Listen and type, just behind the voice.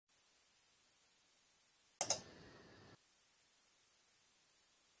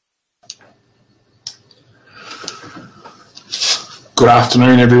Good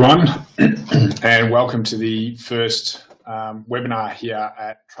afternoon, everyone, and welcome to the first webinar here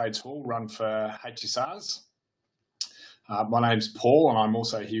at Trades Hall run for HSRs. My name's Paul, and I'm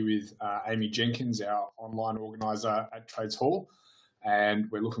also here with Amy Jenkins, our online organiser at Trades Hall, and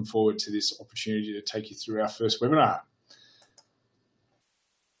we're looking forward to this opportunity to take you through our first webinar.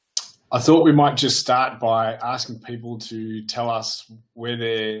 I thought we might just start by asking people to tell us where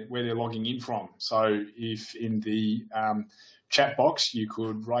they're logging in from. So if in the chat box you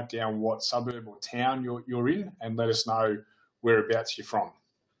could write down what suburb or town you're in and let us know whereabouts you're from.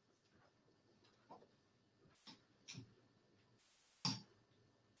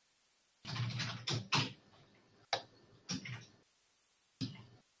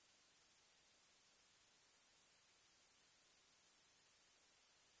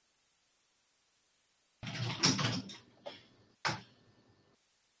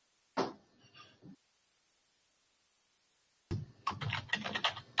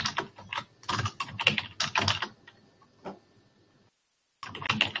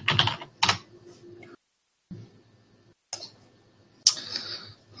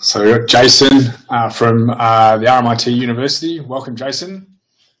 So we've got Jason from the RMIT University. Welcome, Jason.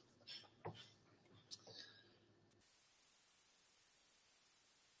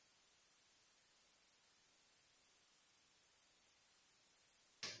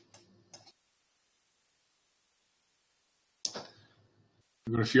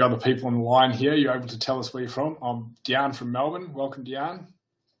 We've got a few other people on the line here. You're able to tell us where you're from. I'm Diane from Melbourne. Welcome, Diane.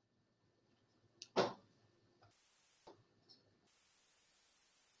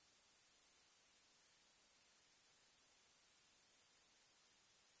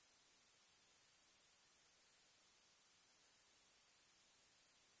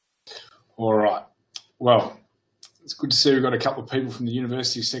 All right. Well, it's good to see we've got a couple of people from the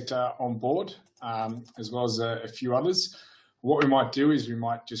university sector on board, as well as a few others. What we might do is we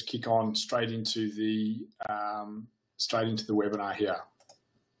might just kick on straight into the webinar here.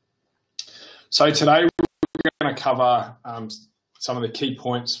 So today we're going to cover some of the key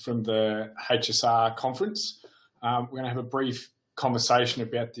points from the HSR conference. We're going to have a brief conversation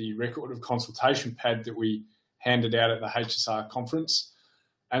about the record of consultation pad that we handed out at the HSR conference.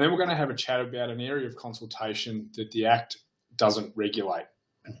 And then we're going to have a chat about an area of consultation that the Act doesn't regulate.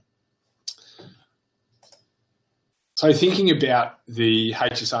 So thinking about the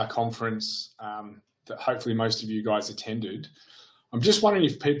HSR conference that hopefully most of you guys attended, I'm just wondering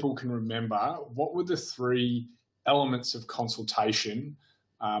if people can remember what were the three elements of consultation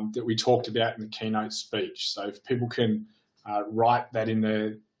that we talked about in the keynote speech. So if people can write that in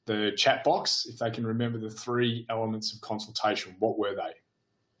the chat box, if they can remember the three elements of consultation, what were they?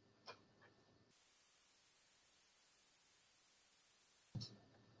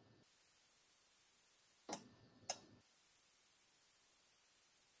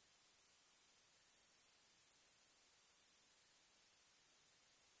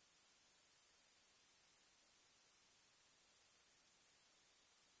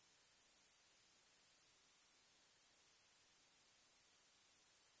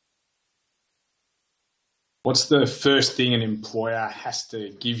 What's the first thing an employer has to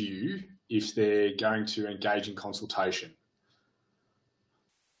give you if they're going to engage in consultation?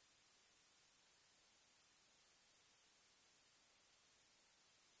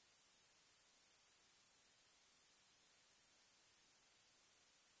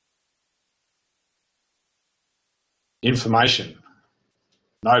 Information.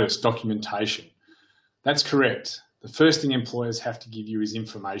 Notice, documentation. That's correct. The first thing employers have to give you is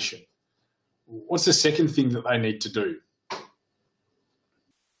information. What's the second thing that they need to do?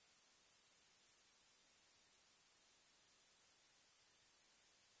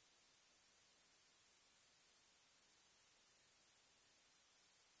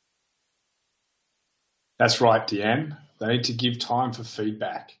 That's right, Deanne. They need to give time for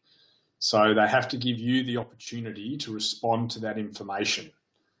feedback. So they have to give you the opportunity to respond to that information.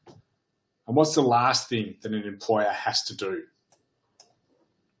 And what's the last thing that an employer has to do?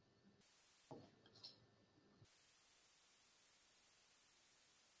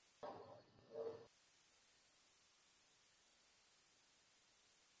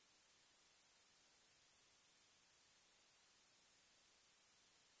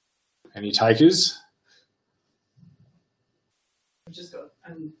 Any takers? I've just got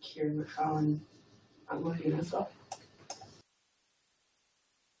Kieran McFarlane. I'm looking this up.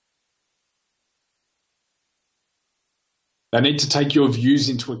 They need to take your views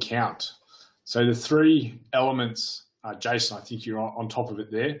into account. So the three elements, Jason, I think you're on top of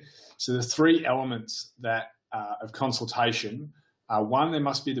it there. So the three elements that of consultation are one, there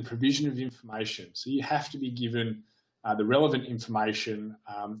must be the provision of information. So you have to be given the relevant information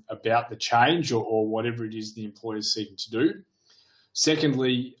about the change or whatever it is the employer is seeking to do.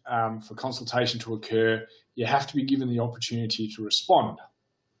 Secondly, for consultation to occur, you have to be given the opportunity to respond.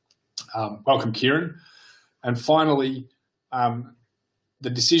 Welcome, Kieran. And finally, the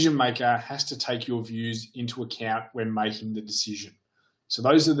decision maker has to take your views into account when making the decision. So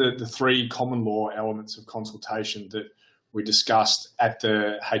those are the three common law elements of consultation that we discussed at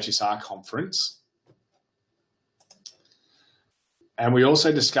the HSR conference. And we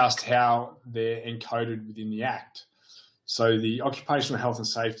also discussed how they're encoded within the Act. So the Occupational Health and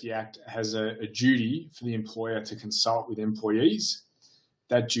Safety Act has a duty for the employer to consult with employees.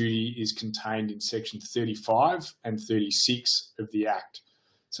 That duty is contained in Section 35 and 36 of the Act.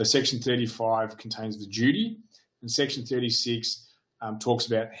 So Section 35 contains the duty, and Section 36 talks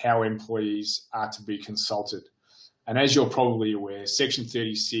about how employees are to be consulted. And as you're probably aware, Section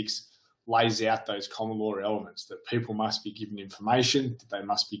 36 lays out those common law elements, that people must be given information, that they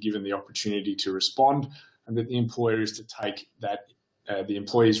must be given the opportunity to respond, and that the employer is to take that the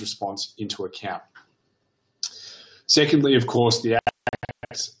employee's response into account. Secondly, of course, the Act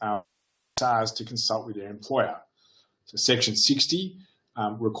HSRs to consult with their employer. So Section 60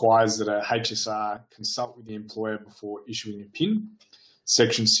 requires that a HSR consult with the employer before issuing a PIN.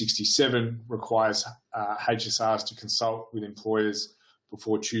 Section 67 requires HSRs to consult with employers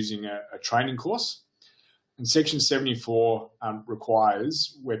before choosing a training course. And Section 74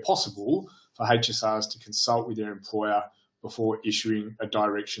 requires, where possible, for HSRs to consult with their employer before issuing a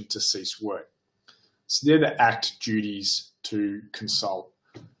direction to cease work. So they're the Act duties to consult.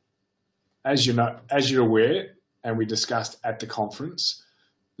 As you're aware, and we discussed at the conference,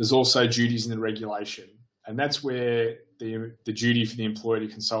 there's also duties in the regulation, and that's where the duty for the employer to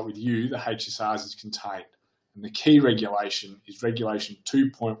consult with you, the HSRs, is contained. And the key regulation is Regulation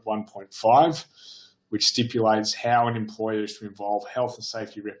 2.1.5, which stipulates how an employer is to involve health and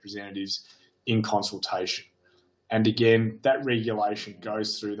safety representatives in consultation. And again, that regulation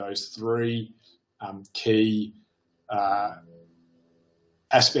goes through those three key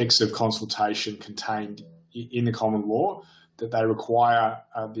aspects of consultation contained in the common law, that they require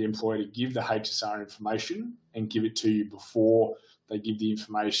the employer to give the HSR information and give it to you before they give the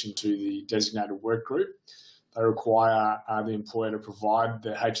information to the designated work group. They require the employer to provide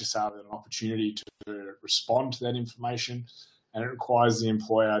the HSR with an opportunity to respond to that information, and it requires the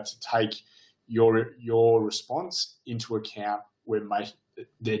employer to take your response into account when making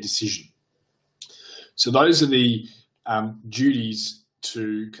their decision. So those are the duties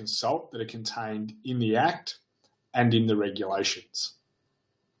to consult that are contained in the Act and in the regulations.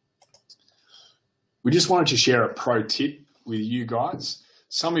 We just wanted to share a pro tip with you guys.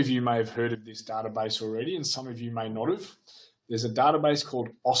 Some of you may have heard of this database already, and some of you may not have. There's a database called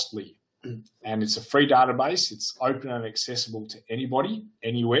OSTLI, and it's a free database. It's open and accessible to anybody,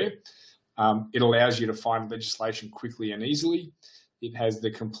 anywhere. It allows you to find legislation quickly and easily. It has the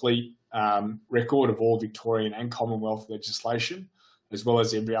complete record of all Victorian and Commonwealth legislation, as well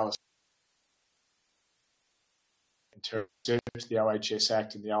as every other the OHS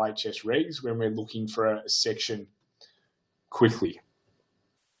Act and the OHS Regs when we're looking for a section quickly.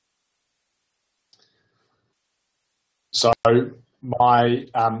 So our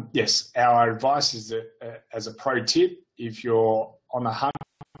advice is that as a pro tip, if you're on the hunt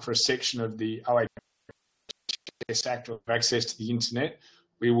for a section of the OHS Act or have access to the internet,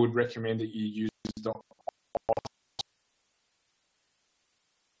 we would recommend that you use the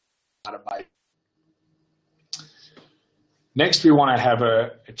database. Next, we want to have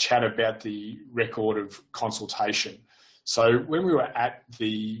a chat about the record of consultation. So when we were at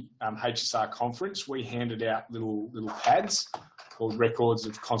the HSR conference, we handed out little pads called records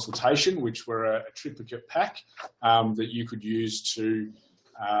of consultation, which were a triplicate pack that you could use to,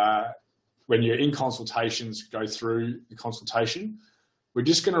 when you're in consultations, go through the consultation. We're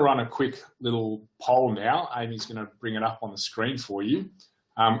just going to run a quick little poll now. Amy's going to bring it up on the screen for you.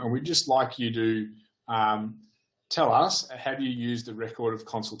 And we'd just like you to tell us, have you used the record of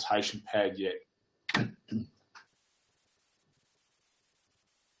consultation pad yet?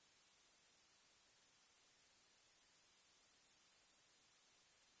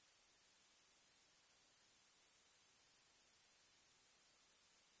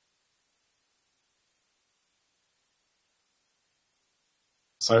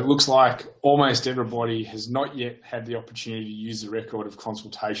 So it looks like almost everybody has not yet had the opportunity to use the record of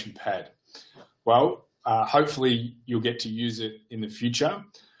consultation pad. Well, hopefully you'll get to use it in the future.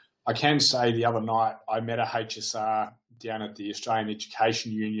 I can say the other night I met a HSR down at the Australian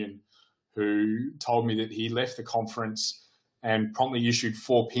Education Union who told me that he left the conference and promptly issued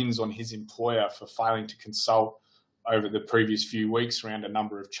 4 pins on his employer for failing to consult over the previous few weeks around a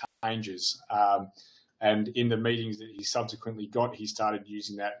number of changes. And in the meetings that he subsequently got, he started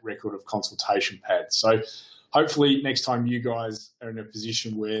using that record of consultation pad. So hopefully next time you guys are in a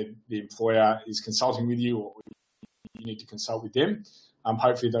position where the employer is consulting with you or you need to consult with them,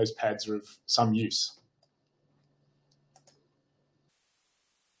 hopefully those pads are of some use.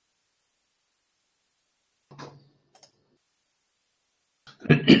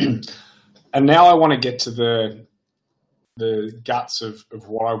 And now I want to get to the guts of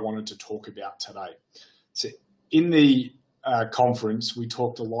what I wanted to talk about today. So in the conference, we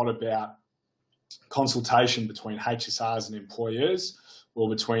talked a lot about consultation between HSRs and employers, or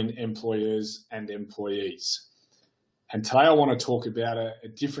between employers and employees. And today I want to talk about a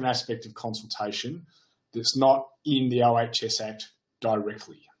different aspect of consultation that's not in the OHS Act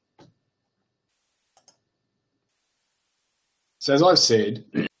directly. So as I've said,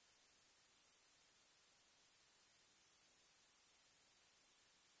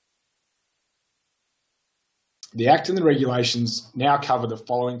 the Act and the regulations now cover the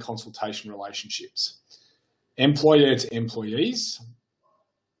following consultation relationships: employer to employees,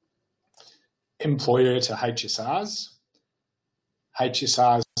 employer to HSRs,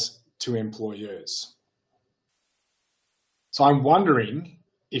 HSRs to employers. So I'm wondering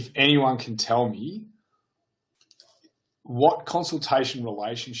if anyone can tell me what consultation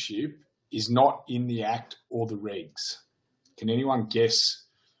relationship is not in the Act or the regs. Can anyone guess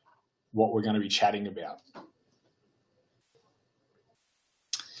what we're going to be chatting about?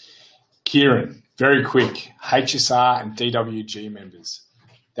 Kieran, very quick, HSR and DWG members.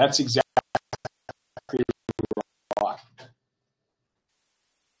 That's exactly right.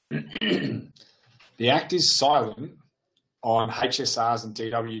 The Act is silent on HSRs and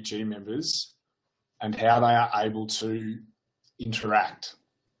DWG members and how they are able to interact,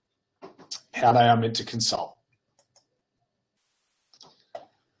 how they are meant to consult.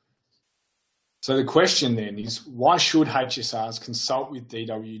 So the question then is, why should HSRs consult with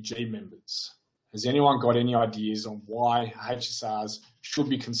DWG members? Has anyone got any ideas on why HSRs should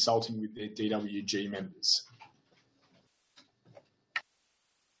be consulting with their DWG members?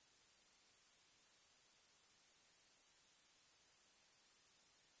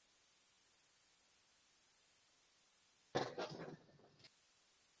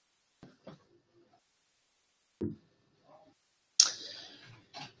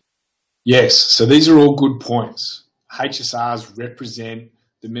 Yes, so these are all good points. HSRs represent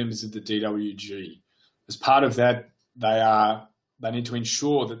the members of the DWG. As part of that, they need to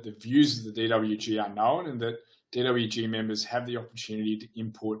ensure that the views of the DWG are known and that DWG members have the opportunity to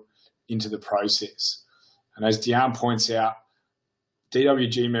input into the process. And as Diane points out,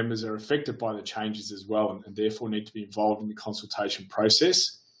 DWG members are affected by the changes as well and therefore need to be involved in the consultation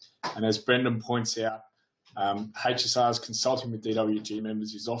process. And as Brendan points out, HSRs consulting with DWG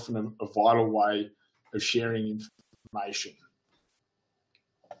members is often a vital way of sharing information.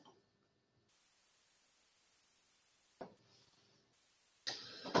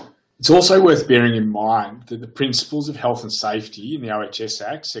 It's also worth bearing in mind that the principles of health and safety in the OHS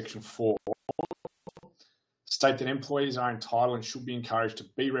Act, Section 4, state that employees are entitled and should be encouraged to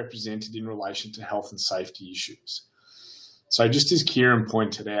be represented in relation to health and safety issues. So just as Kieran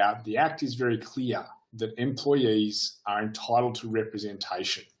pointed out, the Act is very clear that employees are entitled to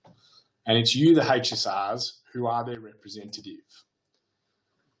representation. And it's you, the HSRs, who are their representative.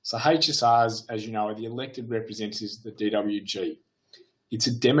 So HSRs, as you know, are the elected representatives of the DWG. It's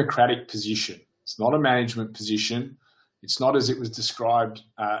a democratic position. It's not a management position. It's not as it was described,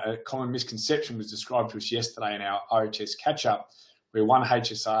 a common misconception was described to us yesterday in our OHS catch-up, where one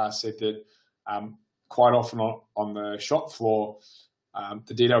HSR said that quite often on the shop floor,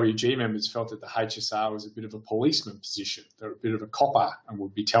 the DWG members felt that the HSR was a bit of a policeman position. They're a bit of a copper and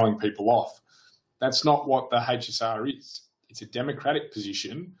would be telling people off. That's not what the HSR is. It's a democratic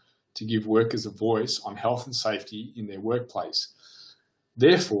position to give workers a voice on health and safety in their workplace.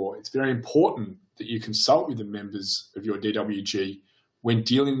 Therefore, it's very important that you consult with the members of your DWG when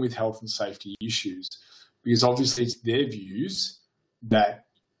dealing with health and safety issues, because obviously it's their views that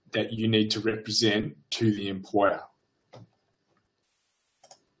you need to represent to the employer.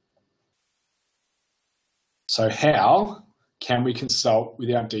 So how can we consult with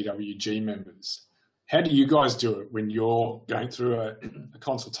our DWG members? How do you guys do it when you're going through a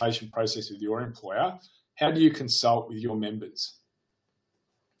consultation process with your employer? How do you consult with your members?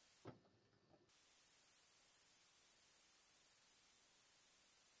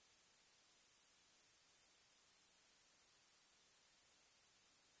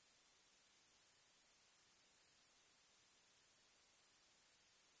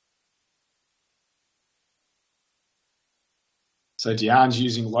 So Diane's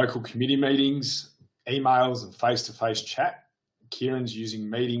using local committee meetings, emails and face-to-face chat. Kieran's using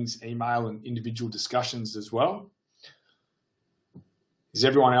meetings, email and individual discussions as well. Is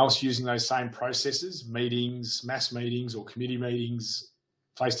everyone else using those same processes? Meetings, mass meetings or committee meetings,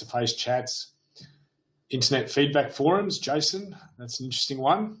 face-to-face chats, internet feedback forums? Jason, that's an interesting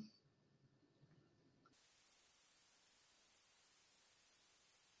one.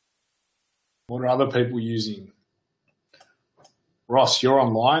 What are other people using? Ross, you're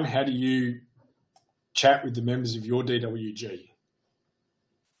online. How do you chat with the members of your DWG?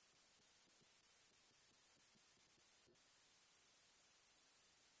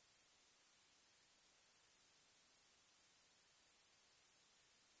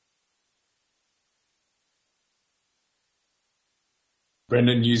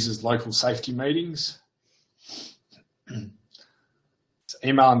 Brendan uses local safety meetings.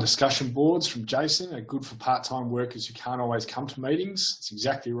 Email and discussion boards from Jason are good for part-time workers who can't always come to meetings. That's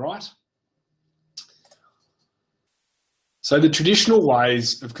exactly right. So the traditional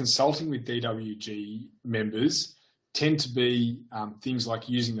ways of consulting with DWG members tend to be things like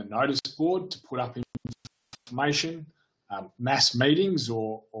using the notice board to put up information, mass meetings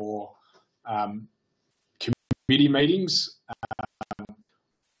or committee meetings,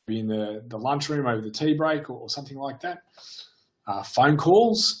 in the lunchroom over the tea break or something like that. Phone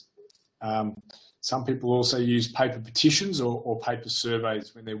calls. Some people also use paper petitions or paper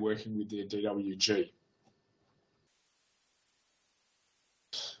surveys when they're working with their DWG.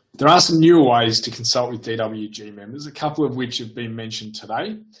 There are some newer ways to consult with DWG members, a couple of which have been mentioned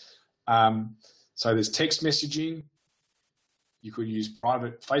today. So there's text messaging. You could use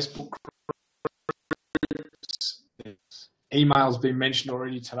private Facebook groups. Email's been mentioned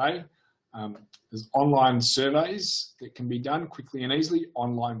already today. There's online surveys that can be done quickly and easily,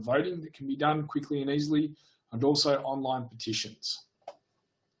 online voting that can be done quickly and easily, and also online petitions.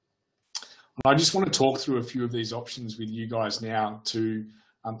 And I just want to talk through a few of these options with you guys now to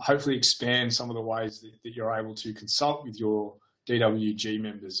hopefully expand some of the ways that you're able to consult with your DWG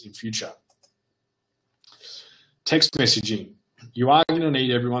members in future. Text messaging. You are going to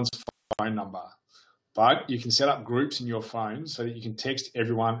need everyone's phone number, but you can set up groups in your phone so that you can text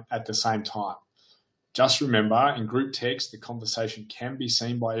everyone at the same time. Just remember, in group text, the conversation can be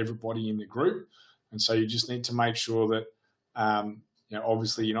seen by everybody in the group. And so you just need to make sure that,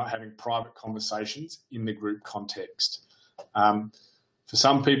 obviously you're not having private conversations in the group context. For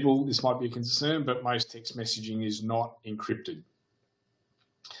some people, this might be a concern, but most text messaging is not encrypted.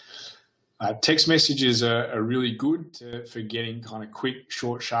 Text messages are really good for getting kind of quick,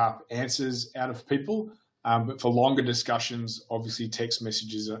 short, sharp answers out of people. But for longer discussions, obviously text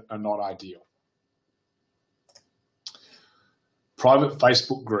messages are not ideal. Private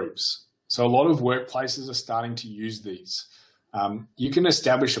Facebook groups. So a lot of workplaces are starting to use these. You can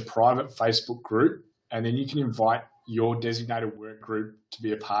establish a private Facebook group and then you can invite your designated work group to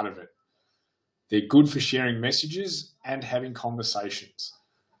be a part of it. They're good for sharing messages and having conversations.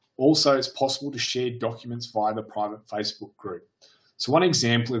 Also, it's possible to share documents via the private Facebook group. So one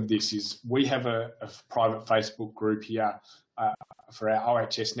example of this is we have a private Facebook group here for our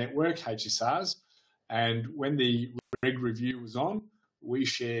OHS network, HSRs, and when the reg review was on, we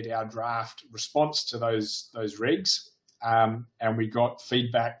shared our draft response to those regs, and we got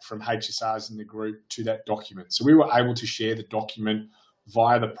feedback from HSRs in the group to that document. So we were able to share the document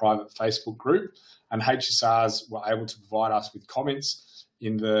via the private Facebook group, and HSRs were able to provide us with comments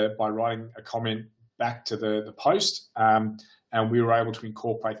by writing a comment back to the post, and we were able to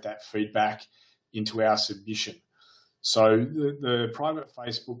incorporate that feedback into our submission. So the private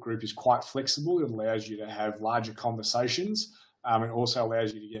Facebook group is quite flexible. It allows you to have larger conversations. It also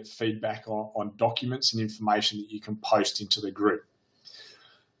allows you to get feedback on documents and information that you can post into the group.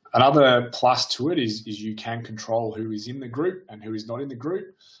 Another plus to it is you can control who is in the group and who is not in the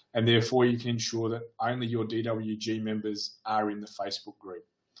group, and therefore you can ensure that only your DWG members are in the Facebook group.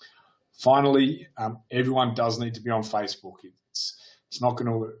 Finally, everyone does need to be on Facebook. It's not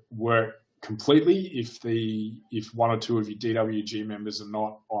going to work completely if one or two of your DWG members are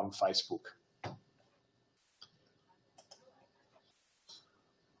not on Facebook.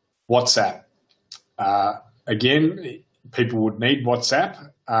 WhatsApp. Again, people would need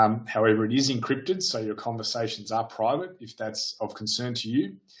WhatsApp. However, it is encrypted, so your conversations are private if that's of concern to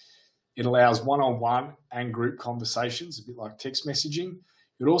you. It allows one-on-one and group conversations, a bit like text messaging.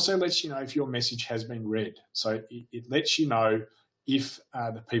 It also lets you know if your message has been read. So it lets you know if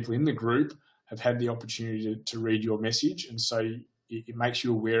the people in the group have had the opportunity to read your message, and so it makes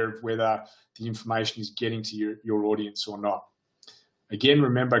you aware of whether the information is getting to your audience or not. Again,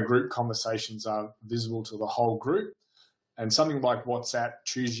 remember, group conversations are visible to the whole group, And something like WhatsApp,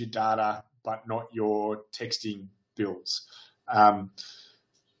 choose your data, but not your texting bills. I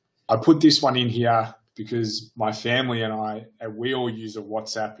put this one in here because my family and I, we all use a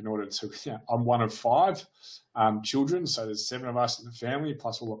WhatsApp in order to, I'm one of 5 children, so there's 7 of us in the family,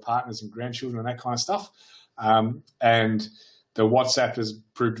 plus all the partners and grandchildren and that kind of stuff. And the WhatsApp has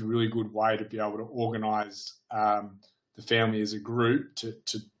proved a really good way to be able to organise the family as a group to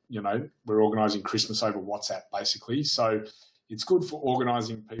we're organising Christmas over WhatsApp basically. So it's good for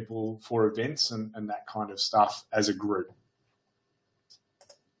organising people for events and that kind of stuff as a group.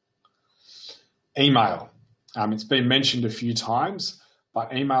 Email. It's been mentioned a few times,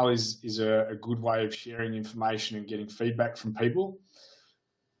 but email is a good way of sharing information and getting feedback from people.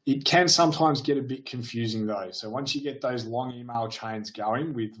 It can sometimes get a bit confusing though. So once you get those long email chains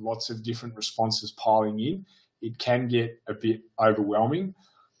going with lots of different responses piling in, it can get a bit overwhelming.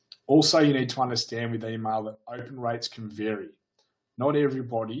 Also, you need to understand with email that open rates can vary. Not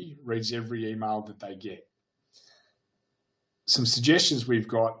everybody reads every email that they get. Some suggestions we've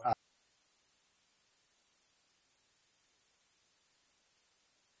got are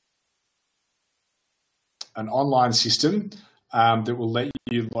an online system that will let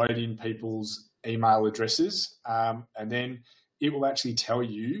you load in people's email addresses, and then it will actually tell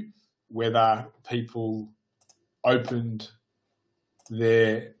you whether people opened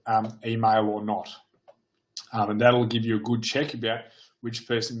their email or not. And that'll give you a good check about which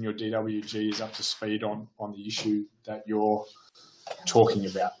person in your DWG is up to speed on the issue that you're talking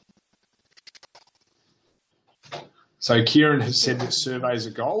about. So Kieran has said that surveys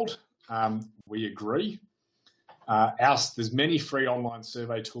are gold. We agree. There's many free online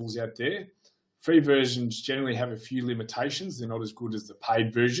survey tools out there. Free versions generally have a few limitations. They're not as good as the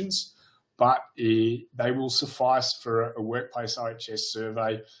paid versions, but they will suffice for a workplace OHS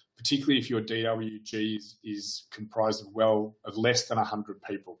survey, particularly if your DWG is comprised of less than 100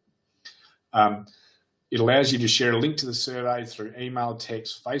 people. It allows you to share a link to the survey through email,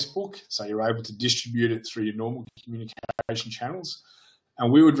 text, Facebook, so you're able to distribute it through your normal communication channels.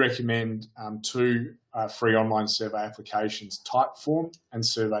 And we would recommend 2 free online survey applications, Typeform and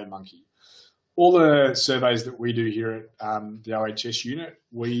SurveyMonkey. All the surveys that we do here at the OHS unit,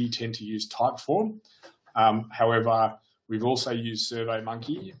 we tend to use Typeform. However, we've also used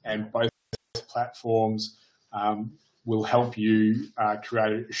SurveyMonkey, and both platforms will help you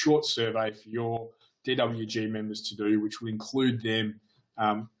create a short survey for your DWG members to do, which will include them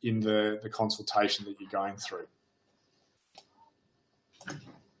in the consultation that you're going through.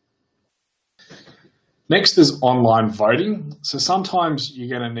 Next is online voting. So sometimes you're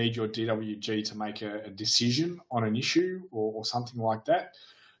going to need your DWG to make a decision on an issue or something like that.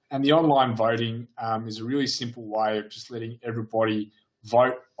 And the online voting is a really simple way of just letting everybody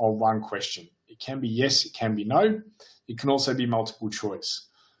vote on one question. It can be yes, it can be no. It can also be multiple choice.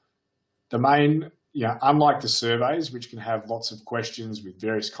 Unlike the surveys, which can have lots of questions with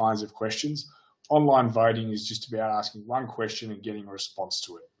various kinds of questions, online voting is just about asking one question and getting a response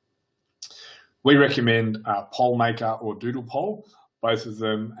to it. We recommend PollMaker or DoodlePoll. Both of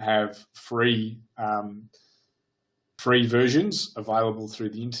them have free versions available through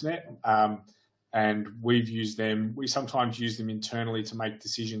the internet, and we've used them. We sometimes use them internally to make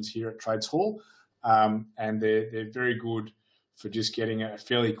decisions here at Trades Hall, and they're very good for just getting a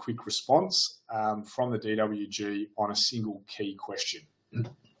fairly quick response from the DWG on a single key question.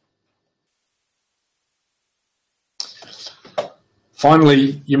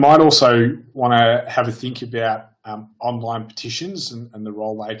 Finally, you might also want to have a think about online petitions and the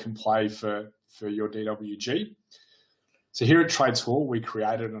role they can play for your DWG. So here at Trades Hall, we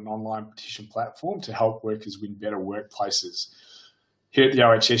created an online petition platform to help workers win better workplaces. Here at the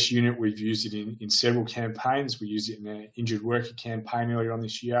OHS unit, we've used it in several campaigns. We used it in an injured worker campaign earlier on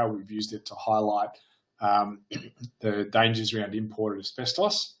this year. We've used it to highlight the dangers around imported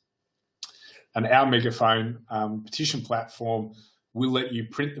asbestos. And our Megaphone petition platform will let you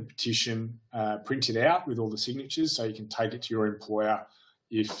print the petition, print it out with all the signatures, so you can take it to your employer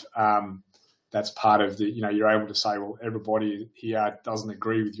if that's part of the, you're able to say, well, everybody here doesn't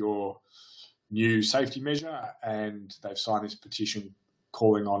agree with your new safety measure and they've signed this petition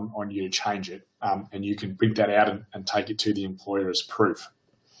calling on you to change it, and you can print that out and take it to the employer as proof.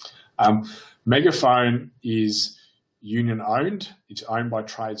 Megaphone is union owned, it's owned by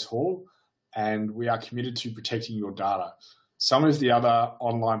Trades Hall, and we are committed to protecting your data. Some of the other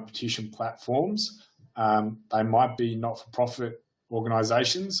online petition platforms, they might be not-for-profit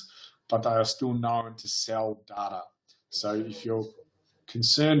organisations, but they are still known to sell data. So if you're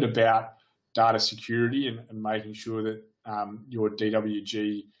concerned about data security and making sure that your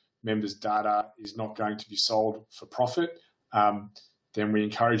DWG members' data is not going to be sold for profit, then we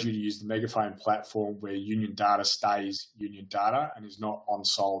encourage you to use the Megaphone platform where union data stays union data and is not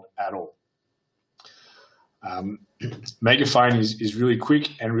on-sold at all. Megaphone is really quick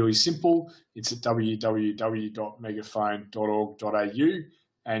and really simple. It's at www.megaphone.org.au,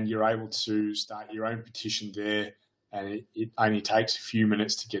 and you're able to start your own petition there, and it only takes a few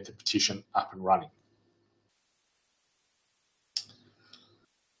minutes to get the petition up and running.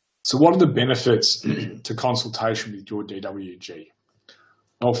 So what are the benefits to consultation with your DWG?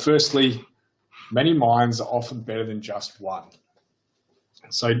 Well, firstly, many minds are often better than just one.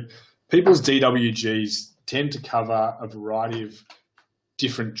 So people's DWGs tend to cover a variety of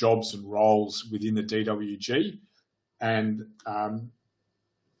different jobs and roles within the DWG, and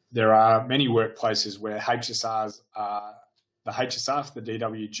there are many workplaces where HSRs are the HSR for the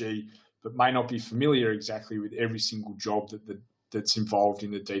DWG, but may not be familiar exactly with every single job that's involved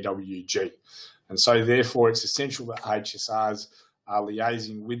in the DWG. And so therefore it's essential that HSRs are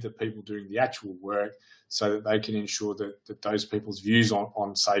liaising with the people doing the actual work so that they can ensure that those people's views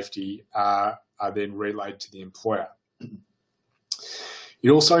on safety are then relayed to the employer. It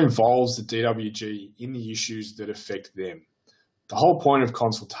also involves the DWG in the issues that affect them. The whole point of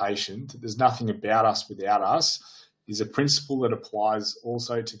consultation, that there's nothing about us without us, is a principle that applies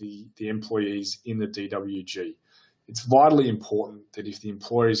also to the employees in the DWG. It's vitally important that if the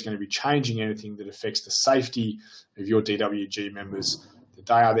employer is going to be changing anything that affects the safety of your DWG members, that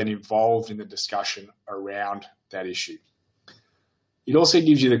they are then involved in the discussion around that issue. It also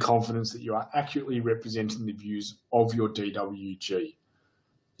gives you the confidence that you are accurately representing the views of your DWG.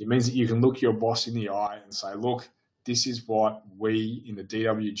 It means that you can look your boss in the eye and say, look, this is what we in the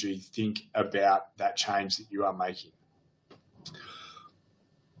DWG think about that change that you are making.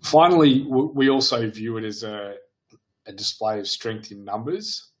 Finally, we also view it as a display of strength in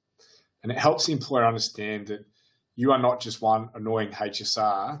numbers, and it helps the employer understand that you are not just one annoying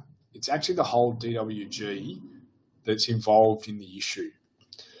HSR, it's actually the whole DWG that's involved in the issue.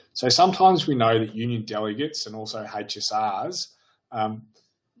 So sometimes we know that union delegates and also HSRs,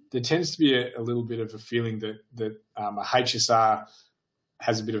 there tends to be a little bit of a feeling that a HSR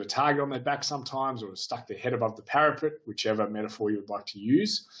has a bit of a target on their back sometimes, or has stuck their head above the parapet, whichever metaphor you would like to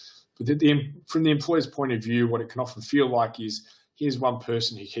use. But from the employer's point of view, what it can often feel like is, here's one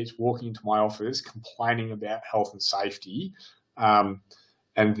person who keeps walking into my office complaining about health and safety,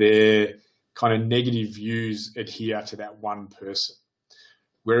 and their kind of negative views adhere to that one person.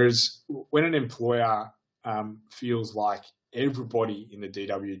 Whereas when an employer feels like everybody in the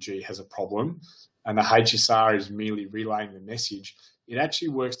DWG has a problem and the HSR is merely relaying the message, it actually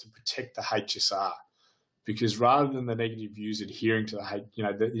works to protect the HSR. Because rather than the negative views adhering to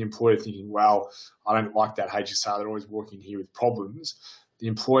the employer thinking, well, I don't like that HSR, they're always walking here with problems, the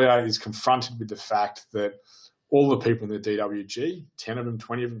employer is confronted with the fact that all the people in the DWG, 10 of them,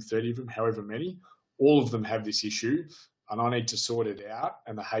 20 of them, 30 of them, however many, all of them have this issue, and I need to sort it out,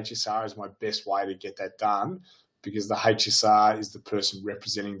 and the HSR is my best way to get that done, because the HSR is the person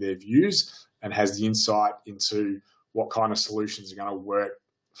representing their views and has the insight into what kind of solutions are going to work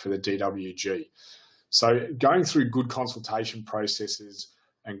for the DWG. So going through good consultation processes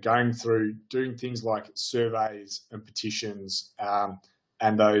and going through doing things like surveys and petitions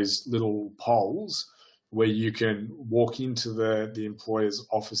and those little polls where you can walk into the employer's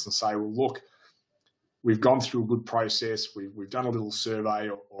office and say, well, look, we've gone through a good process, we've done a little survey,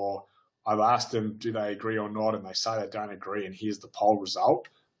 or I've asked them, do they agree or not? And they say they don't agree, and here's the poll result.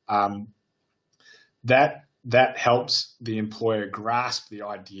 That helps the employer grasp the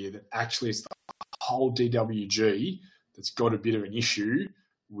idea that actually it's the whole DWG that's got a bit of an issue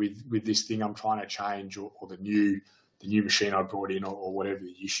with this thing I'm trying to change, or the new machine I brought in, or whatever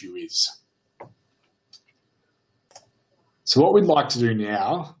the issue is. So what we'd like to do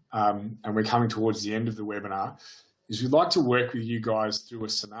now, and we're coming towards the end of the webinar, is we'd like to work with you guys through a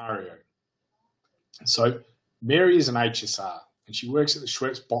scenario. So Mary is an HSR, and she works at the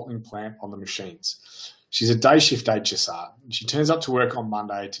Schweppes bottling plant on the machines. She's a day shift HSR, and she turns up to work on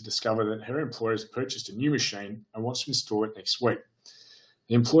Monday to discover that her employer has purchased a new machine and wants to install it next week.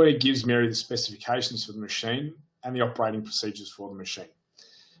 The employer gives Mary the specifications for the machine and the operating procedures for the machine.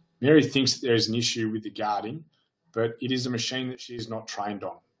 Mary thinks that there is an issue with the guarding, but it is a machine that she is not trained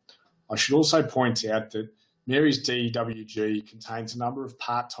on. I should also point out that Mary's DWG contains a number of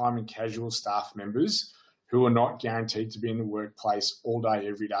part-time and casual staff members who are not guaranteed to be in the workplace all day,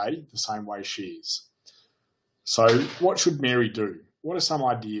 every day, the same way she is. So what should Mary do? What are some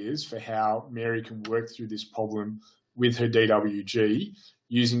ideas for how Mary can work through this problem with her DWG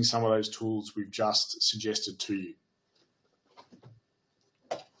using some of those tools we've just suggested to you?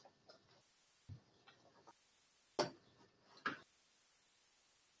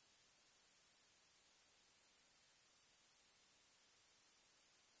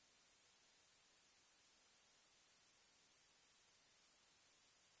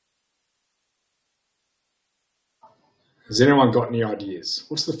 Has anyone got any ideas?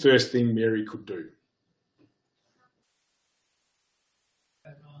 What's the first thing Mary could do?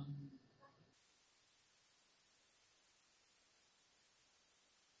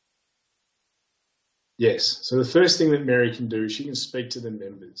 Yes, so the first thing that Mary can do is she can speak to the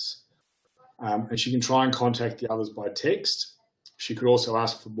members and she can try and contact the others by text. She could also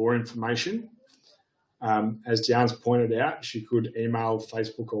ask for more information. As Diane's pointed out, she could email,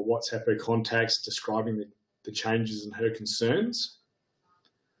 Facebook or WhatsApp her contacts describing the changes and her concerns.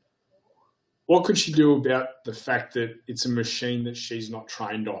 What could she do about the fact that it's a machine that she's not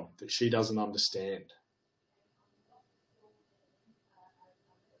trained on, that she doesn't understand?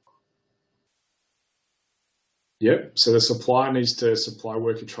 Yep, so the supplier needs to supply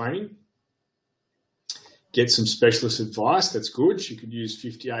worker training. Get some specialist advice, that's good. She could use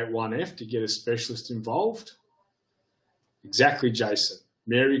 58(1)(f) to get a specialist involved. Exactly, Jason.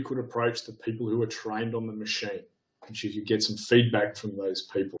 Mary could approach the people who are trained on the machine and she could get some feedback from those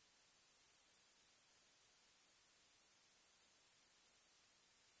people.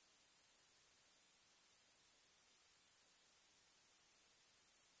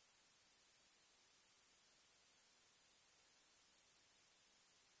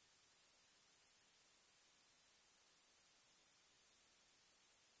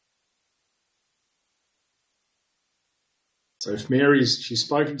 So if she's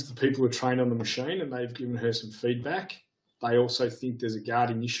spoken to the people who are trained on the machine and they've given her some feedback, they also think there's a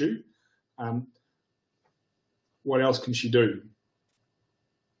guarding issue. What else can she do?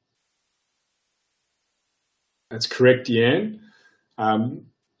 That's correct, Deanne.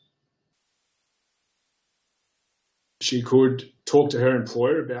 She could talk to her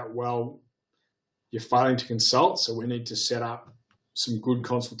employer about, well, you're failing to consult, so we need to set up some good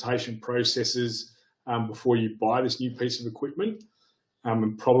consultation processes before you buy this new piece of equipment.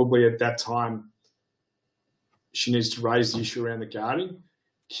 And probably at that time, she needs to raise the issue around the guarding.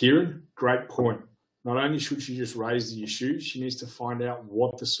 Kieran, great point. Not only should she just raise the issue, she needs to find out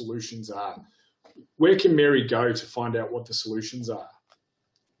what the solutions are. Where can Mary go to find out what the solutions are?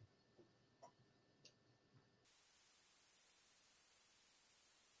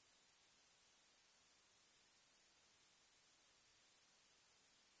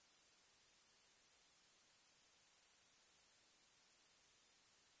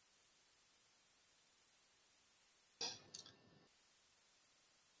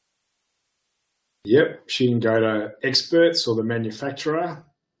 Yep, she can go to experts or the manufacturer.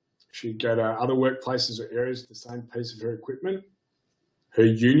 She can go to other workplaces or areas with the same piece of her equipment. Her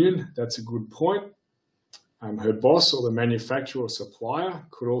union, that's a good point. Her boss or the manufacturer or supplier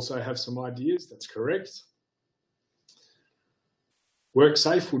could also have some ideas, that's correct.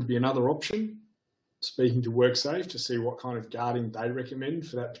 WorkSafe would be another option. Speaking to WorkSafe to see what kind of guarding they recommend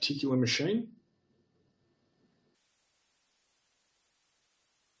for that particular machine.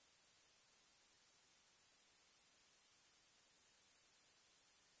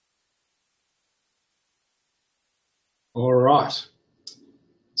 All right.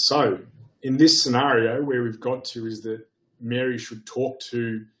 So in this scenario, where we've got to is that Mary should talk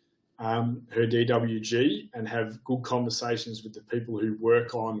to her DWG and have good conversations with the people who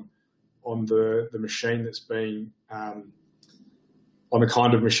work on the machine that's being, on the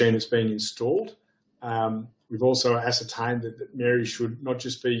kind of machine that's being installed. We've also ascertained that Mary should not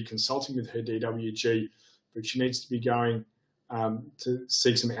just be consulting with her DWG, but she needs to be going to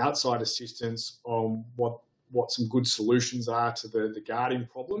seek some outside assistance on what some good solutions are to the guarding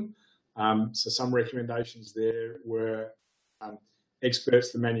problem. So some recommendations there were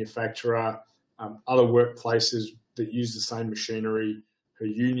experts, the manufacturer, other workplaces that use the same machinery, her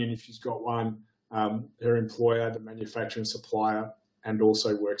union if she's got one, her employer, the manufacturer and supplier, and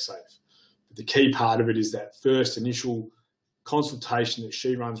also WorkSafe. But the key part of it is that first initial consultation that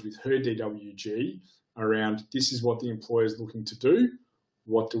she runs with her DWG around this is what the employer is looking to do,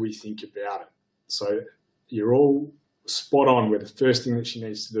 what do we think about it? So you're all spot on where the first thing that she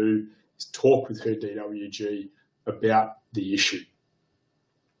needs to do is talk with her DWG about the issue.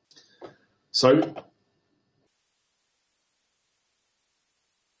 So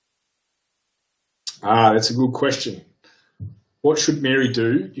that's a good question. What should Mary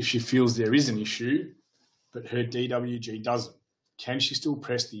do if she feels there is an issue, but her DWG doesn't? Can she still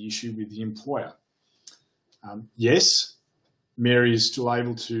press the issue with the employer? Yes, Mary is still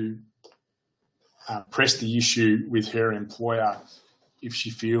able to press the issue with her employer if she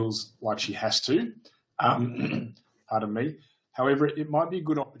feels like she has to. Pardon me. However, it might be a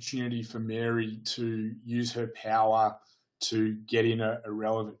good opportunity for Mary to use her power to get in a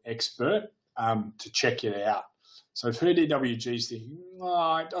relevant expert to check it out. So if her DWG is thinking,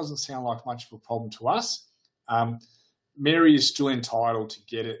 oh, it doesn't sound like much of a problem to us, Mary is still entitled to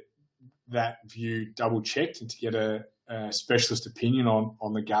get that view double checked and to get a specialist opinion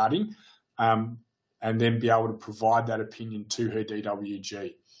on the guarding, and then be able to provide that opinion to her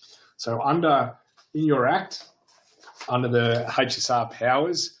DWG. So in your Act, under the HSR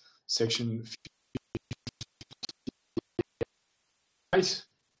powers, section 58,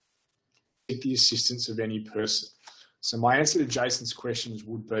 seek the assistance of any person. So my answer to Jason's questions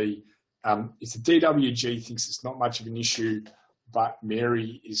would be, if the DWG thinks it's not much of an issue, but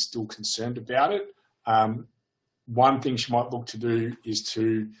Mary is still concerned about it, one thing she might look to do is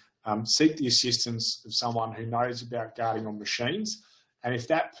to seek the assistance of someone who knows about guarding on machines. And if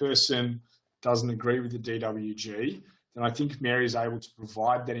that person doesn't agree with the DWG, then I think Mary is able to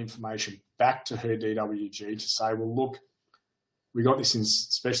provide that information back to her DWG to say, well, look, we got this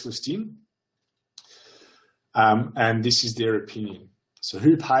specialist in, and this is their opinion. So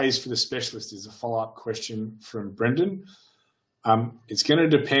who pays for the specialist is a follow-up question from Brendan. It's going to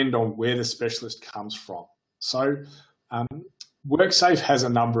depend on where the specialist comes from. So WorkSafe has a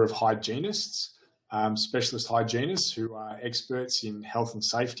number of hygienists, specialist hygienists who are experts in health and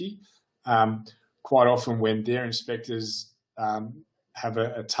safety. Quite often when their inspectors have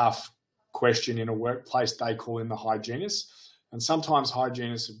a tough question in a workplace, they call in the hygienist. And sometimes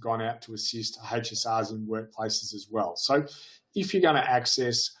hygienists have gone out to assist HSRs in workplaces as well. So if you're going to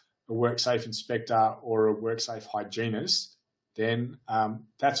access a WorkSafe inspector or a WorkSafe hygienist, then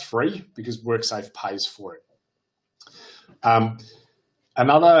that's free because WorkSafe pays for it.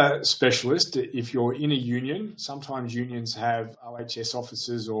 Another specialist, if you're in a union, sometimes unions have OHS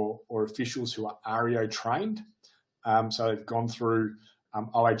officers or officials who are ARIO trained. So they've gone through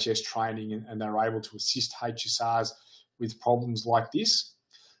OHS training and they're able to assist HSRs with problems like this.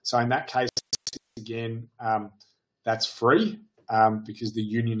 So in that case, again, that's free because the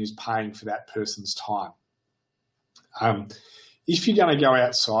union is paying for that person's time. If you're going to go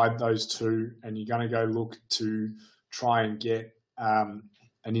outside those two and you're going to go look to try and get an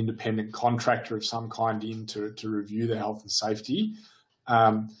independent contractor of some kind in to review the health and safety,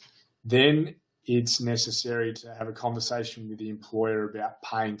 then it's necessary to have a conversation with the employer about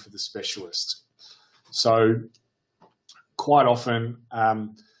paying for the specialist. So quite often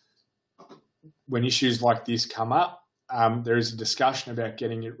when issues like this come up, there is a discussion about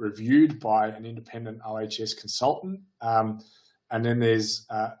getting it reviewed by an independent OHS consultant, and then there's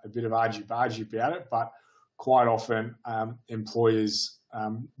a bit of argy-bargy about it, but quite often employers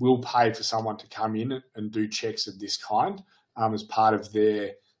will pay for someone to come in and do checks of this kind as part of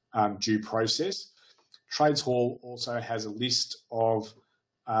their due process. Trades Hall also has a list of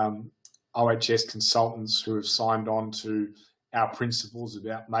OHS consultants who have signed on to our principles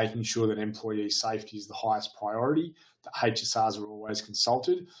about making sure that employee safety is the highest priority, that HSRs are always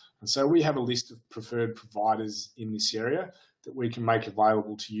consulted. And so we have a list of preferred providers in this area that we can make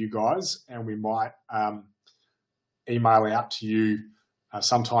available to you guys, and we might email out to you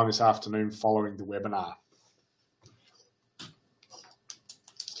sometime this afternoon following the webinar.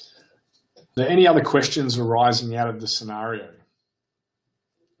 Are there any other questions arising out of the scenario?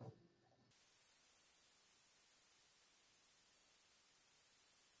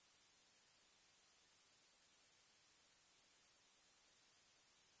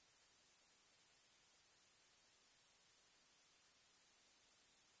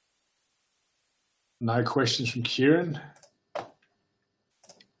 No questions from Kieran.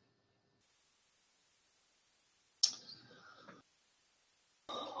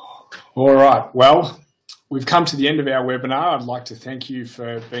 All right, well, we've come to the end of our webinar. I'd like to thank you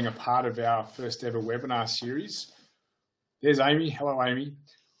for being a part of our first ever webinar series. There's Amy. Hello, Amy.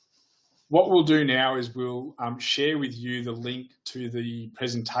 What we'll do now is we'll share with you the link to the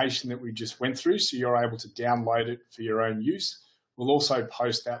presentation that we just went through, so you're able to download it for your own use. We'll also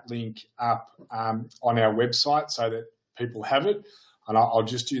post that link up on our website so that people have it, and I'll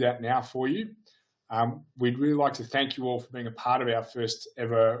just do that now for you. We'd really like to thank you all for being a part of our first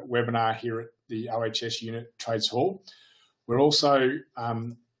ever webinar here at the OHS unit Trades Hall. We're also,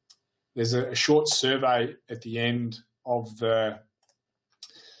 there's a short survey at the end of the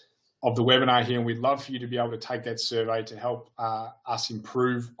webinar here, and we'd love for you to be able to take that survey to help us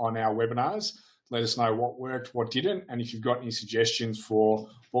improve on our webinars. Let us know what worked, what didn't, and if you've got any suggestions for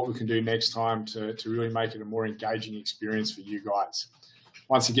what we can do next time to really make it a more engaging experience for you guys.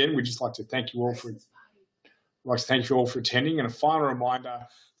 Once again, we'd just like to thank you all for attending, and a final reminder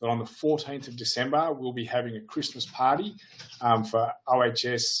that on the 14th of December, we'll be having a Christmas party for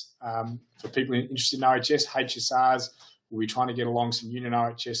OHS, for people interested in OHS, HSRs. We'll be trying to get along some union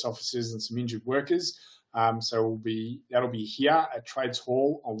OHS officers and some injured workers. So that'll be here at Trades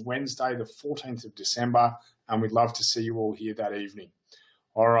Hall on Wednesday, the 14th of December, and we'd love to see you all here that evening.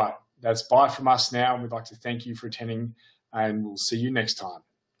 All right, that's bye from us now, and we'd like to thank you for attending, and we'll see you next time.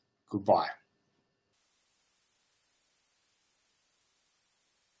 Goodbye.